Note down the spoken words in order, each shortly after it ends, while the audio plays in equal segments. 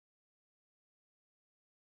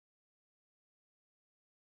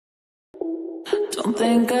Don't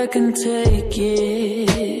think I can take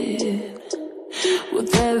it.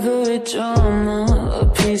 With every drama, a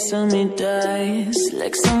piece of me dies,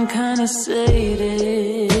 like some kind of sadist.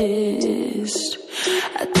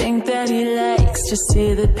 I think that he likes to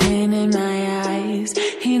see the pain in my eyes.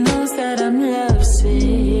 He knows that I'm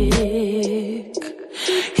lovesick.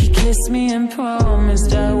 He kissed me and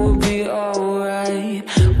promised I would be alright.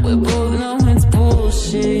 We both know it's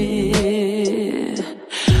bullshit.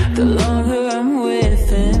 The longer I'm with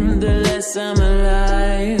him, the less I'm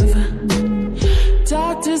alive.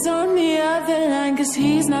 Doctor's on the other line, 'cause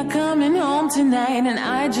he's not coming home tonight. And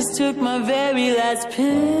I just took my very last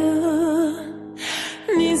pill.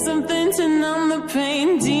 Need something to numb the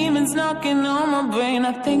pain. Demons knocking on my brain.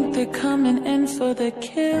 I think they're coming in for the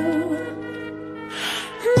kill.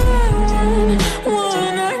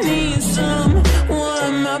 911, I need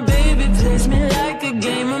someone. My baby plays me like a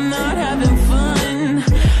game. I'm not having fun.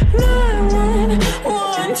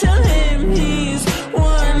 911, tell him he's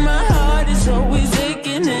won. My heart is always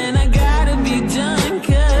aching and I gotta be done.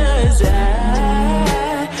 'Cause I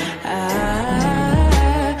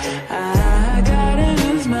gotta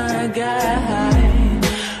lose my guy.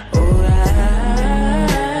 Oh,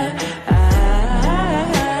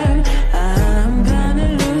 I'm gonna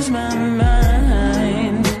lose my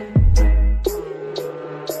mind.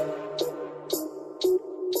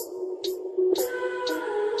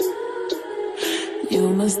 You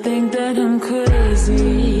must think that I'm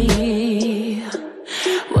crazy.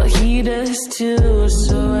 Well, he does too,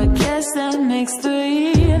 so I guess that makes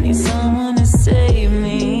three. I need someone to save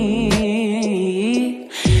me.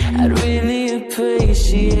 I'd really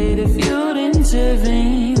appreciate if you'd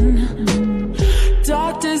intervene.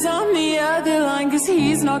 Doctor's on the other line, 'cause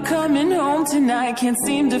he's not coming home tonight. Can't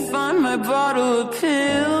seem to find my bottle of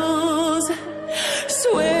pills.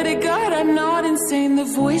 Swear to God I'm not insane. The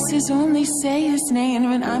voices only say his name,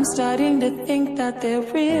 and I'm starting to think that they're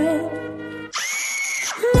real.